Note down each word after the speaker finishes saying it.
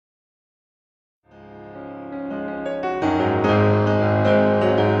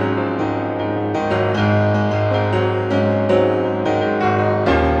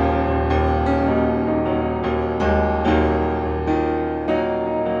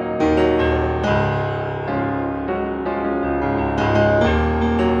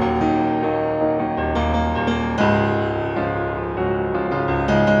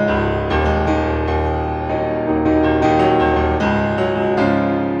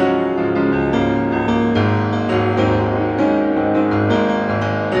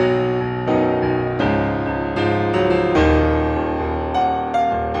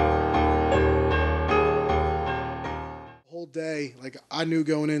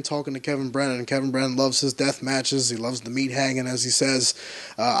knew going in talking to Kevin Brennan, and Kevin Brennan loves his death matches. He loves the meat hanging, as he says.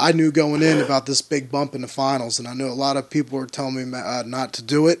 I knew going in about this big bump in the finals, and I know a lot of people were telling me not to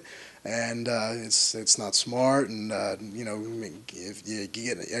do it, and it's not smart. And if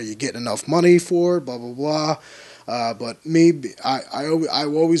are you getting enough money for it? Blah blah blah. But me, I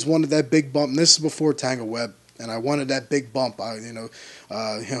always wanted that big bump. And this is before Tango Webb. And I wanted that big bump.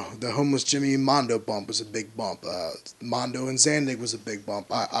 The homeless Jimmy Mondo bump was a big bump. Mondo and Zandig was a big bump.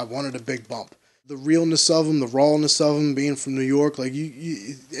 I wanted a big bump. The realness of him, the rawness of him, being from New York, like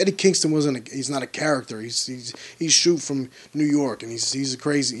Eddie Kingston he's not a character. He's shoot from New York, and he's a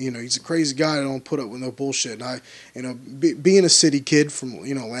crazy, he's a crazy guy that don't put up with no bullshit. And being a city kid from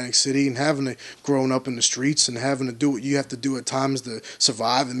Atlantic City and having to growing up in the streets and having to do what you have to do at times to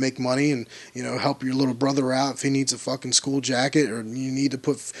survive and make money and help your little brother out if he needs a fucking school jacket or you need to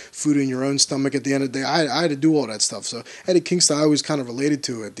put food in your own stomach at the end of the day. I had to do all that stuff. So Eddie Kingston I always kind of related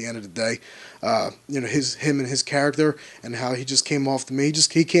to at the end of the day. Him and his character and how he just came off to me.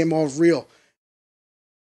 He came off real.